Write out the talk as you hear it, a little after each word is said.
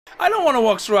I don't want to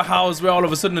walk through a house where all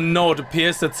of a sudden a note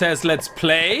appears that says, let's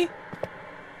play.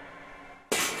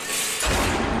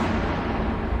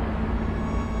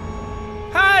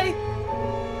 Hi!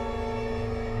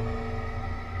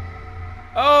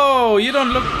 Oh, you don't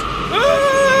look...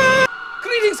 Ah!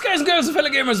 Greetings guys and girls and fellow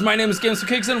gamers, my name is Games for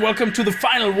Kicks and welcome to the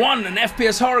final one, an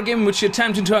FPS horror game in which you're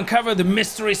attempting to uncover the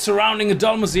mystery surrounding a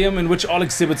doll museum in which all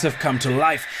exhibits have come to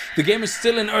life. The game is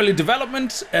still in early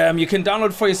development. You can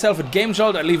download for yourself at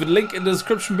GameJolt. I'll leave a link in the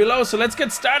description below, so let's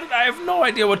get started. I have no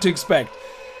idea what to expect.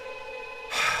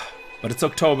 But it's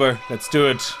October, let's do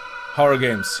it. Horror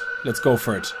games, let's go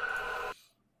for it.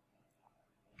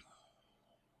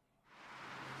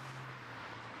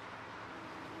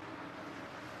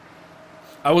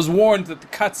 I was warned that the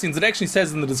cutscenes, it actually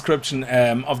says in the description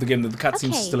of the game that the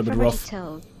cutscenes are still a bit rough.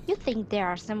 You think there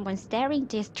are someone stirring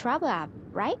this trouble up,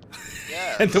 right?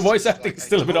 Yeah. And the voice acting is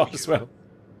still a bit off as well.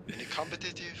 In the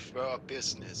competitive world of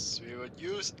business, we would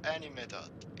use any method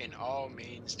in all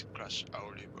means to crush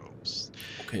our rivals.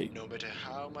 Okay. No matter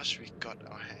how much we got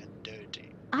our hand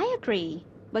dirty. I agree,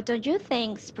 but don't you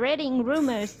think spreading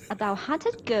rumors about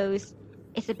haunted ghosts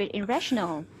is a bit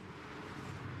irrational?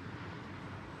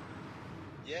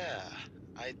 Yeah,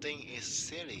 I think it's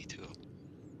silly too.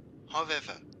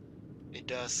 However, it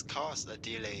does cause a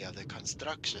delay of the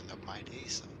construction of my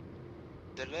laser.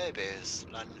 The labels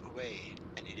run away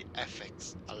and it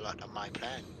affects a lot of my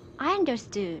plan. I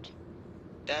understood.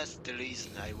 That's the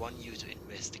reason I want you to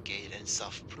investigate and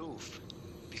self-proof.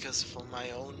 Because from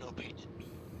my own opinion,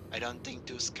 I don't think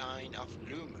those kind of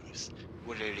rumors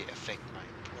will really affect my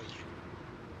employer.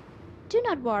 Do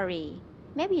not worry.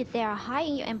 Maybe they are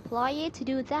hiring your employee to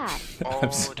do that.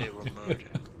 Oh, they were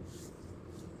murdered.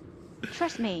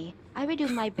 Trust me, I will do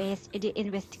my best in the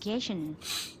investigation.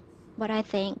 But I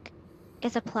think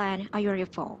it's a plan on your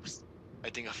faults. I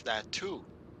think of that too.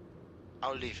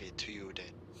 I'll leave it to you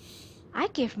then. I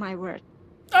give my word.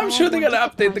 I'm sure they're gonna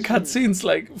update the disappoint cutscenes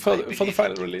like for the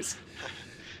final release.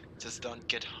 Just don't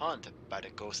get haunted by the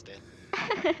ghost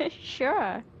then.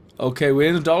 Sure. Okay, we're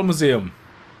in the doll museum.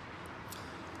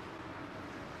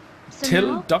 So Till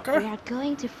now Docker? we are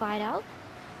going to find out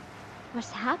what's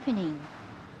happening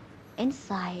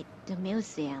inside the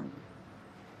museum.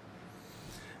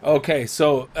 Okay,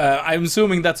 so I'm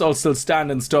assuming that's all still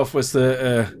standard stuff with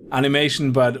the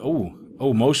animation, but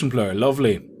oh, motion blur,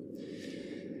 lovely.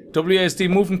 WASD,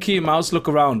 move and key, mouse, look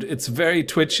around. It's very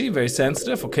twitchy, very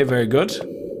sensitive. Okay, very good.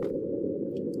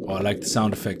 Oh, I like the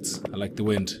sound effects. I like the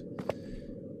wind.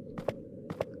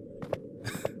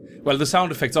 Well, the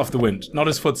sound effects of the wind, not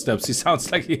his footsteps. He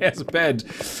sounds like he has a bad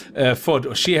foot,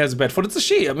 or she has a bad foot. It's a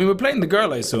she. I mean, we're playing the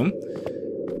girl, I assume.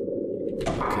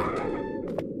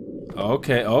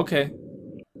 Okay. Okay.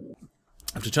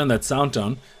 I have to turn that sound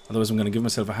down, otherwise I'm going to give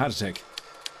myself a heart attack.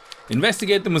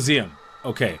 Investigate the museum.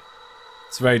 Okay.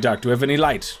 It's very dark. Do we have any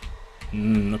light?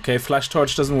 Okay, flash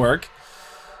torch doesn't work.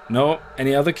 No.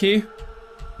 Any other key?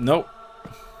 No.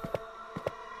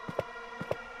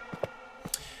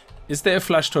 Is there a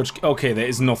flash torch? Okay, there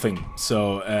is nothing.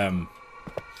 So,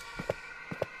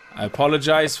 I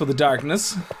apologize for the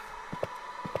darkness.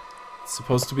 It's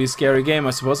supposed to be a scary game,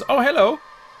 I suppose. Oh, hello!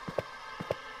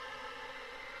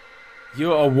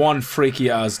 You are one freaky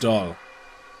ass doll.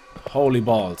 Holy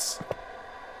balls.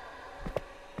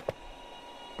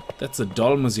 That's a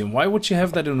doll museum. Why would you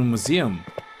have that in a museum?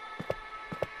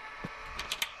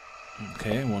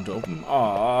 Okay, I want to open.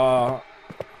 Aww.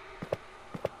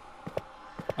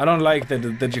 I don't like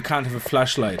that you can't have a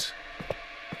flashlight.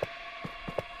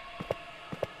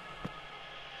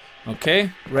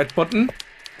 Okay, red button.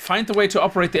 Find the way to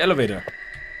operate the elevator.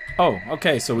 Oh,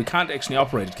 okay, so we can't actually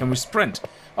operate it. Can we sprint?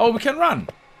 Oh, we can run.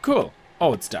 Cool.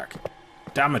 Oh, it's dark.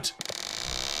 Damn it.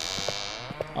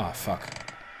 Oh, fuck.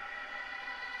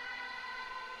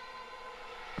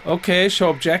 Okay,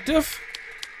 show objective.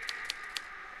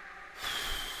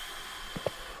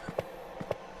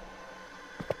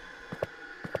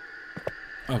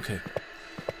 Okay.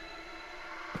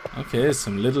 Okay, there's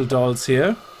some little dolls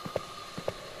here.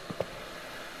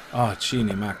 Oh,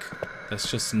 Genie Mac. That's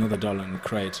just another doll in a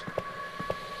crate.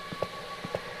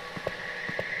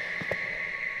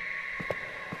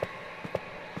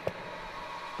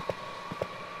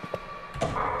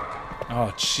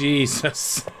 Oh,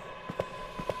 Jesus.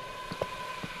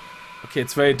 Okay,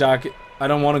 it's very dark. I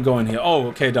don't want to go in here. Oh,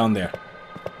 okay, down there.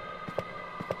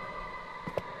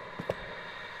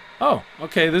 Oh,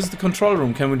 okay, this is the control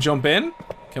room. Can we jump in?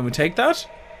 Can we take that?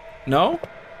 No?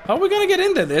 How are we gonna get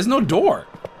in there? There's no door.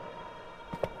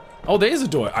 Oh, there is a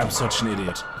door. I'm such an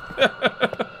idiot.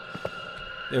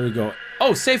 There we go.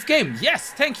 Oh, safe game.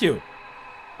 Yes, thank you.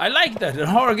 I like that. A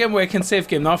horror game where I can save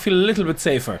game. Now I feel a little bit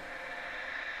safer.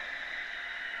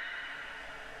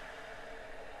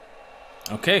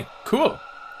 Okay, cool.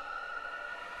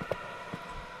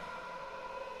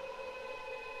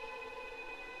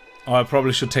 Oh, I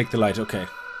probably should take the light. Okay.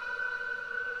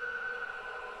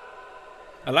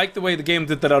 I like the way the game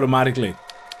did that automatically.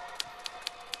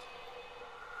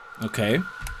 Okay.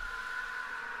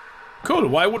 Cool.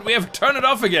 Why would we ever turn it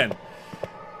off again?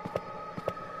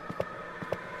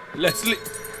 Let's leave.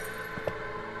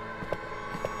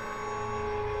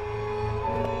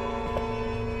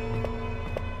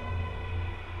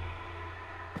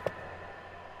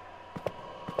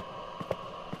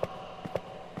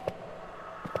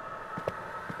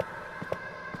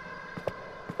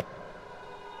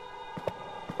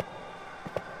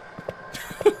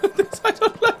 I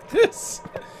don't like this.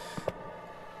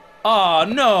 Oh,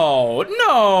 no.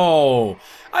 No.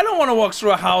 I don't want to walk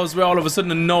through a house where all of a sudden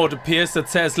a note appears that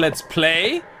says, let's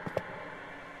play.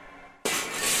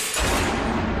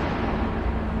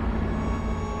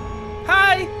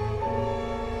 Hi.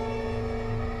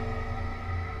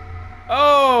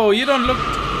 Oh, you don't look...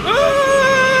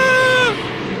 Ah!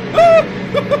 Ah!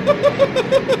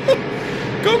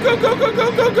 Go, go, go, go,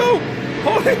 go, go, go.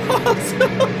 Holy balls.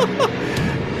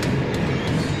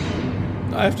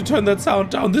 I have to turn that sound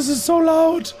down. This is so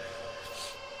loud.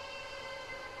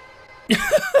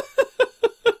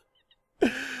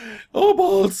 Oh,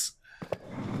 balls.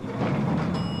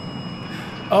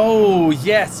 Oh,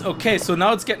 yes. Okay, so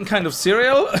now it's getting kind of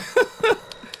serial.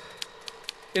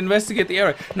 Investigate the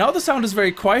area. Now the sound is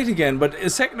very quiet again, but a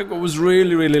second ago it was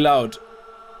really, really loud.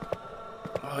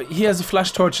 Oh, he has a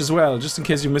flash torch as well, just in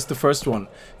case you missed the first one.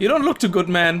 You don't look too good,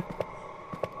 man.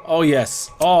 Oh,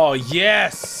 yes. Oh,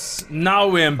 yes. Now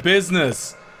we're in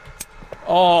business.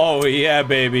 Oh, yeah,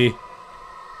 baby.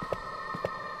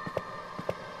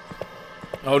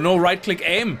 Oh, no, right-click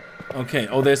aim. Okay.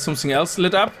 Oh, there's something else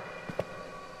lit up.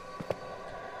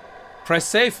 Press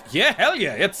save. Yeah, hell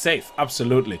yeah. It's safe.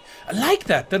 Absolutely. I like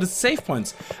that. That is save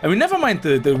points. I mean, never mind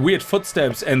the weird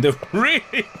footsteps and the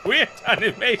really weird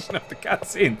animation of the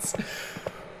cutscenes.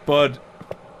 But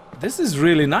this is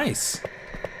really nice.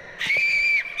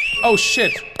 Oh,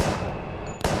 shit.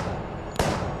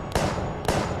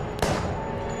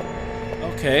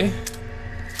 Okay.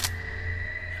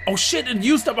 Oh, shit, it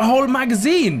used up a whole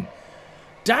magazine.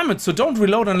 Damn it, so don't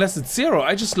reload unless it's 0.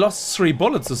 I just lost 3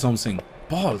 bullets or something.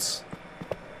 Balls.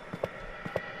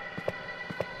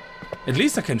 At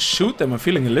least I can shoot them. I'm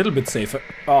feeling a little bit safer.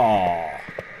 Oh.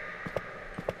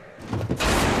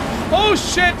 Oh,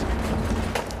 shit.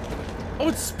 Oh,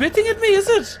 it's spitting at me, is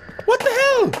it? What the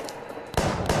hell?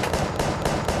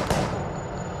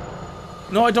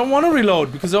 No, I don't want to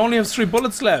reload because I only have 3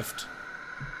 bullets left.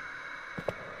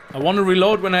 I want to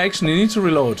reload when I actually need to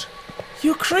reload.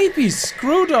 You creepy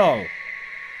screw doll.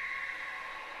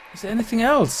 Is there anything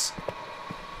else?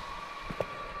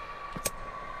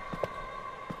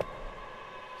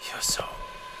 You're so...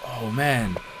 Oh,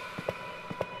 man.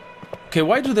 Okay,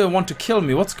 why do they want to kill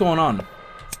me? What's going on?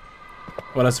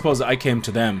 Well, I suppose I came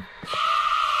to them.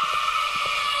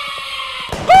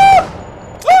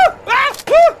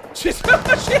 She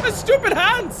has stupid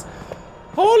hands!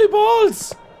 Holy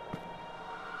balls!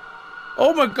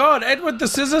 Oh my god, Edward the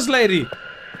Scissors Lady!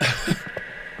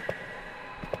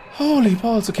 Holy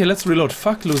balls. Okay, let's reload.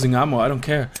 Fuck losing ammo, I don't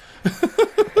care.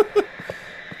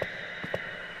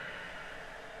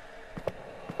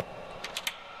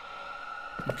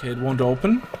 Okay, it won't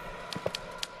open.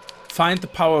 Find the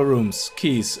power rooms.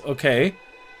 Keys, okay.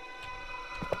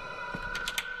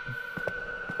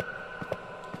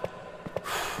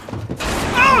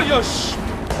 Oh, you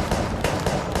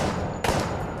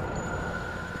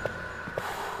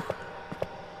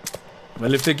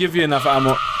Well, if they give you enough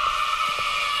ammo...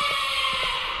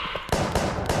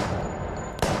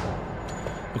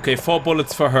 Okay, 4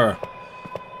 bullets for her.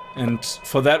 And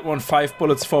for that one, 5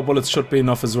 bullets, 4 bullets should be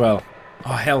enough as well.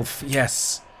 Oh, health,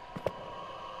 yes.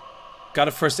 Got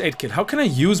a first aid kit. How can I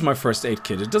use my first aid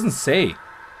kit? It doesn't say.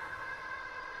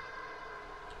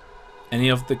 Any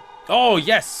of the... Oh,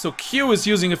 yes! So Q is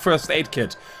using a first aid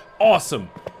kit. Awesome!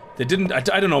 They didn't... I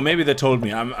don't know, maybe they told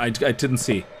me. I didn't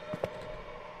see.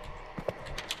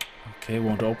 Okay,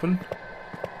 won't open.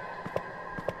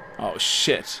 Oh,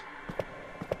 shit.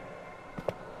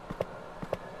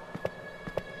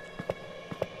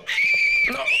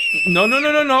 No, no,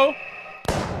 no, no, no!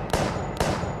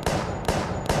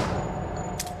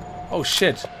 Oh,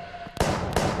 shit.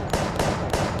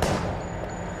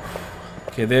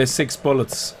 Okay, there's 6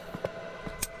 bullets.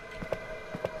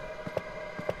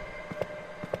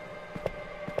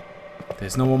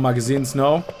 There's no more magazines,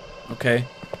 no? Okay.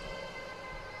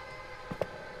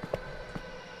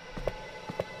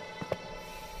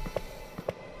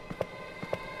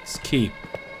 It's key.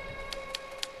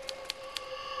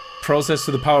 Process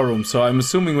to the power room. So I'm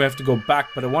assuming we have to go back,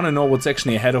 but I want to know what's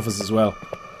actually ahead of us as well.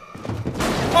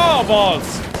 Oh,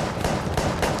 balls!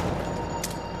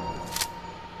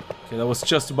 Okay, that was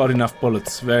just about enough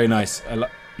bullets. Very nice.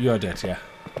 You're dead, yeah.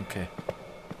 Okay.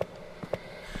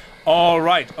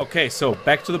 Alright, okay, so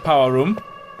back to the power room.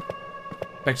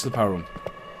 Back to the power room.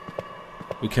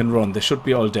 We can run. They should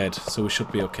be all dead, so we should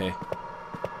be okay.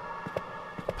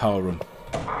 Power room.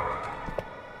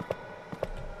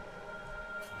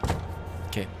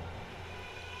 Okay.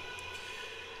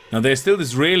 Now there's still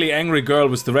this really angry girl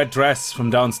with the red dress from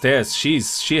downstairs. She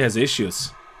has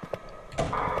issues.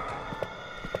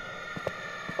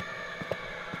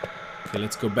 Okay,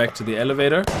 let's go back to the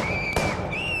elevator.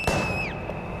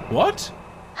 What?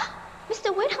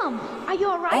 Mr. Wilhelm, are you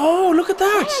alright? Oh, look at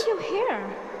that! Why are you here?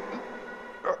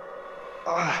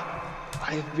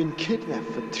 I've been kidnapped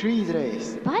for 3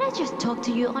 days. But I just talked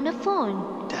to you on the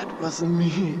phone. That wasn't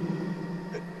me.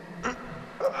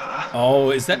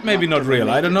 Oh, is that maybe not real?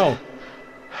 I don't know.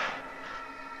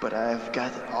 But I've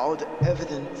got all the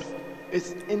evidence.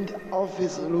 It's in the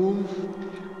office room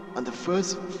on the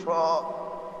first floor.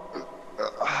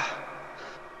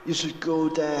 You should go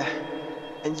there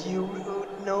and you will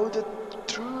know the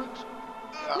truth.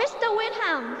 Mr.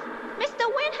 Wilhelm! Mr.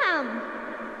 Wilhelm!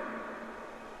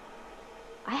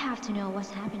 I have to know what's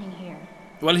happening here.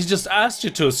 Well, he just asked you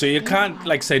to, so you can't,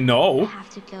 like, say I no. have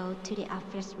to go to the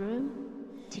office room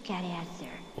to get the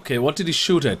answer. Okay, what did he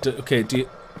shoot at? Okay,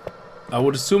 I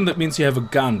would assume that means you have a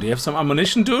gun. Do you have some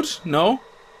ammunition, dude? No?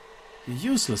 You're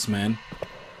useless, man.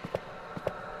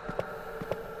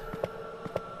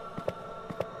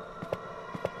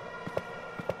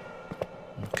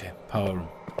 Okay, power room.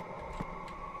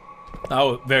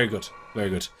 Oh, very good. Very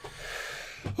good.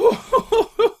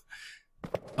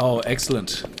 Oh,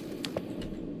 excellent.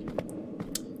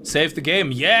 Save the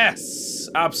game. Yes!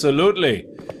 Absolutely.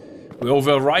 We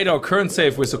override our current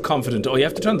save. We're so confident. Oh, you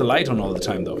have to turn the light on all the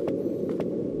time, though.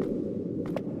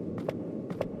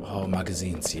 Oh,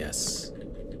 magazines, yes.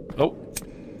 Oh.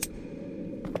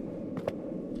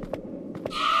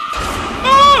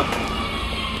 Ah!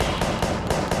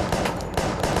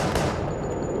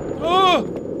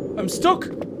 Oh! I'm stuck.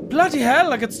 Bloody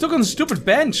hell, I got stuck on the stupid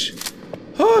bench.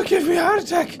 Oh, give me a heart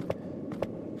attack.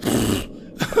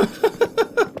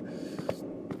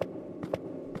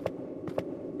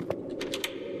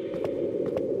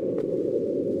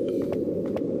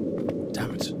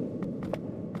 Damn it.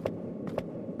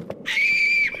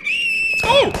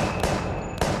 Oh!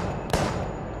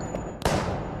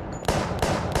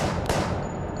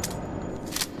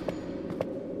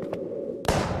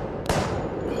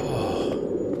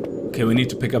 Okay, we need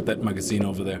to pick up that magazine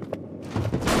over there.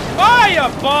 Fire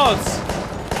balls!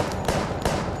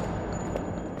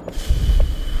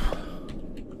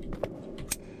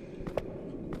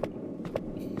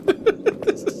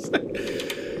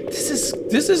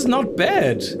 This is not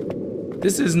bad.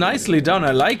 This is nicely done.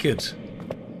 I like it.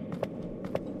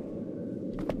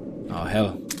 Oh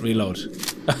hell! Reload.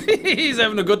 He's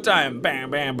having a good time.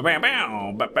 Bam, bam, bam,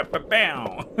 bam, bam, bam,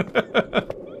 bam.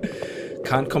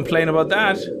 Can't complain about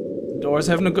that. Door's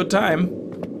having a good time.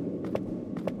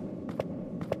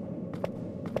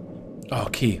 Oh,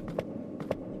 key.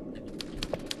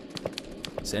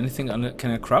 Is there anything on it? Can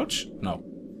I crouch? No.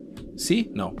 See?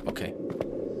 No. Okay.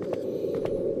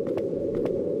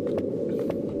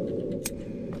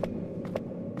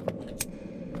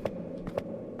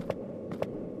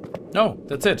 No,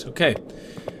 that's it. Okay.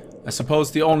 I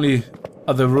suppose the only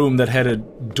other room that had a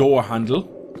door handle.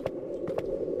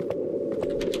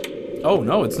 Oh,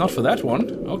 no, it's not for that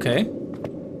one. Okay.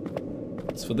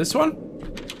 It's for this one?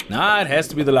 Nah, it has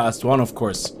to be the last one, of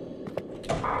course.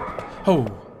 Oh.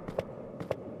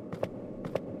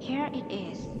 Here it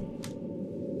is.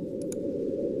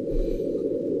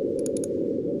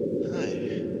 Hi,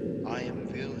 I am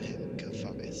Wilhelm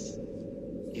Gefahrwelz.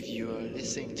 If you are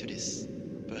listening to this,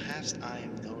 perhaps I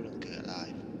am no longer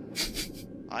alive.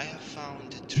 I have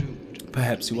found the truth.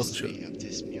 Perhaps he wasn't sure. Of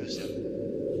this museum.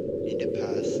 In the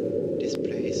past, this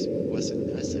place was a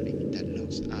nursery that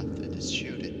looks after the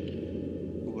children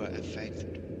who were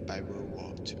affected by World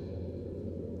War II.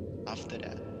 After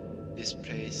that, this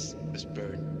place was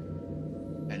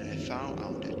burned, and I found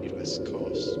out that it was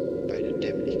caused by the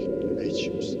demonic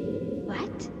rituals.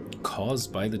 What?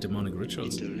 Caused by the demonic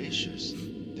rituals? In the rituals,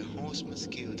 the host must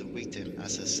kill the victim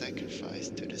as a sacrifice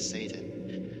to the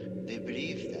Satan. They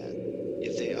believe that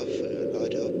if they offer a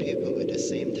lot of people at the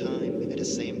same time at the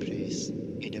same place,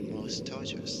 in the most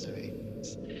torturous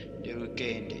ways, they will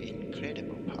gain the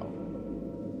incredible power.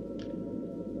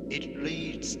 It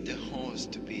leads the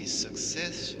host to be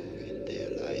successful in their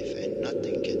life and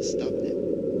nothing can stop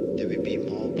them. They will be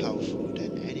more powerful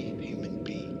than any human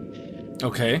being.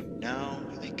 Okay. Now,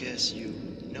 I guess you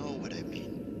know what I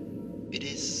mean. It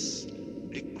is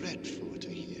regretful to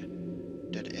hear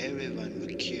that everyone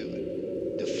was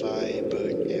killed. The fire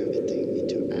burned everything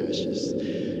into ashes.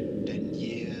 Then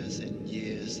years and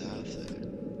years after,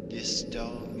 this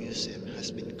doll museum has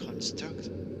been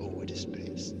constructed over this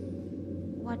place.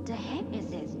 What the heck is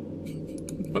this?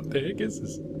 What the heck is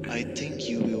this? I think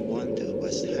you will wonder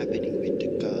what's happening with the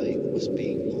guy who was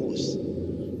being host.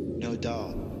 No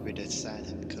doubt, with a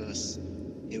Satan curse,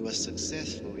 he was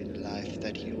successful in life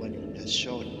that he wanted a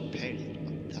short period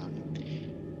of time.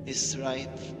 His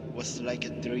life was like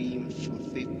a dream for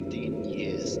 15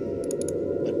 years.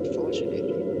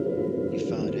 Unfortunately, he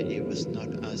found that it was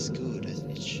not as good as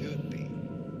it should be.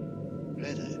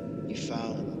 Later, he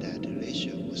found that the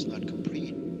leisure was not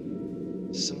complete.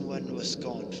 Someone was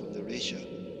gone from the leisure.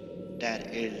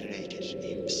 That irritated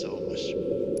him so much.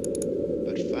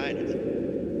 But finally,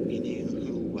 he knew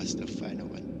who was the final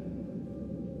one.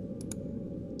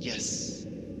 Yes,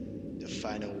 the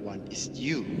final one is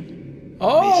you,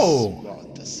 Oh!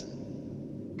 Miss Walterson.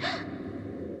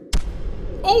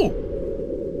 Oh!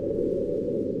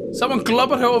 Someone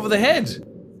clobbered her over the head.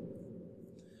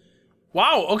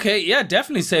 Wow, okay, yeah,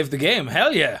 definitely saved the game.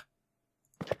 Hell yeah.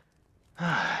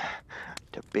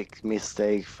 The big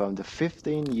mistake from the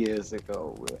 15 years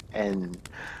ago will end.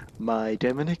 My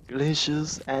demonic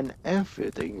leisures and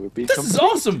everything will be This complete. is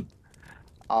awesome.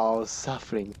 All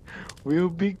suffering will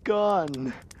be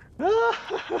gone.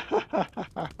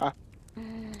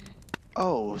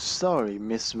 Oh, sorry,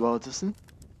 Miss Walterson.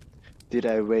 Did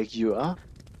I wake you up?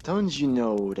 Don't you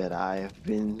know that I have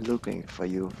been looking for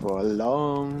you for a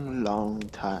long, long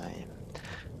time?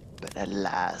 But at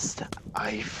last,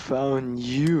 I found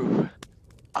you.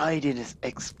 I didn't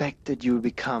expect that you would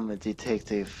become a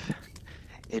detective.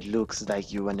 It looks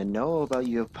like you want to know about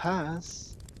your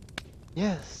past.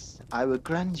 Yes, I will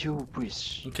grant your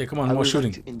wish. Okay, come on, I more would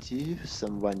shooting. like to introduce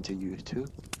someone to you too.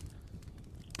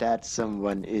 That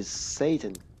someone is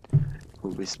Satan, who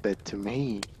whispered to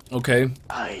me. Okay.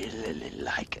 I really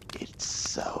like it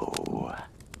so.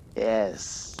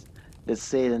 Yes, the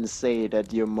Satan say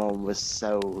that your mom was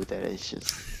so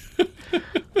delicious.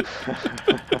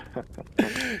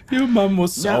 Your mum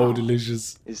was so Now,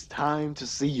 delicious. It's time to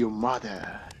see your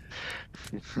mother.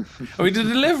 I mean, the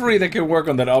delivery, they can work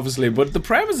on that, obviously, but the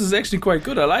premise is actually quite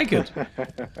good. I like it.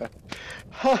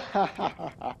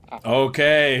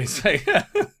 Okay. It's like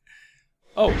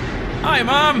oh, hi,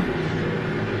 Mom.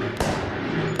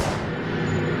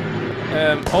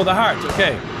 Oh, the heart.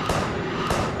 Okay.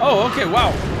 Oh, okay.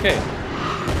 Wow. Okay.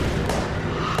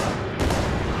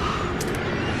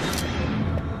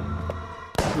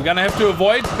 We're gonna have to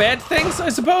avoid bad things, I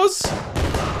suppose.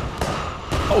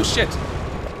 Oh shit.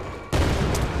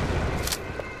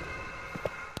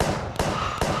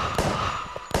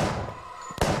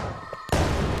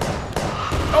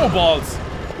 Oh balls.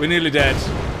 We're nearly dead.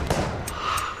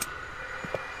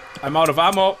 I'm out of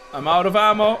ammo. I'm out of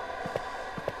ammo.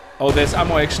 Oh, there's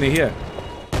ammo actually here.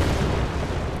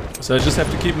 So I just have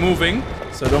to keep moving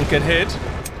so I don't get hit.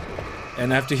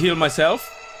 And I have to heal myself.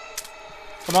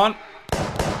 Come on.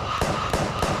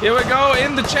 Here we go,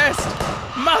 in the chest.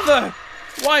 Mother,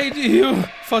 why do you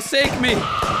forsake me?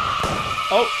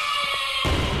 Oh.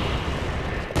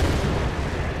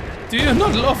 Do you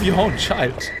not love your own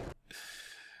child?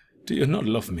 Do you not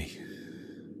love me?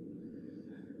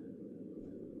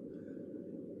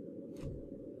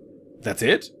 That's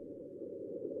it?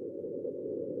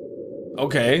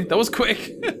 Okay, that was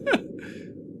quick.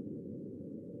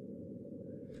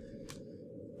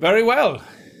 Very well.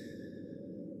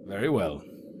 Very well.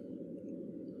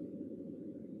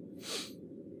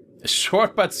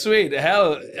 Short but sweet.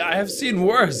 Hell, I have seen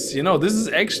worse. You know, this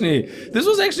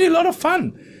was actually a lot of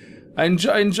fun. I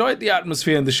enjoyed the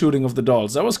atmosphere and the shooting of the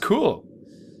dolls. That was cool.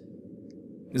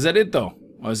 Is that it though?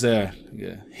 Or is there like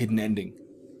a hidden ending?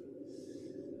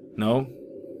 No?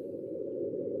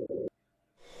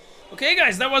 Okay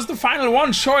guys, that was the final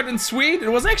one, short and sweet. It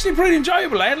was actually pretty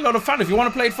enjoyable. I had a lot of fun. If you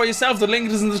want to play it for yourself, the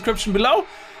link is in the description below.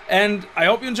 And I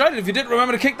hope you enjoyed it. If you did,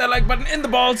 remember to kick that like button in the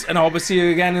balls. And I hope I see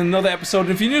you again in another episode.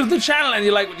 And if you're new to the channel and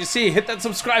you like what you see, hit that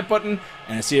subscribe button.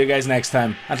 And I'll see you guys next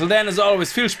time. Until then, as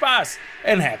always, viel Spaß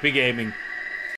and happy gaming.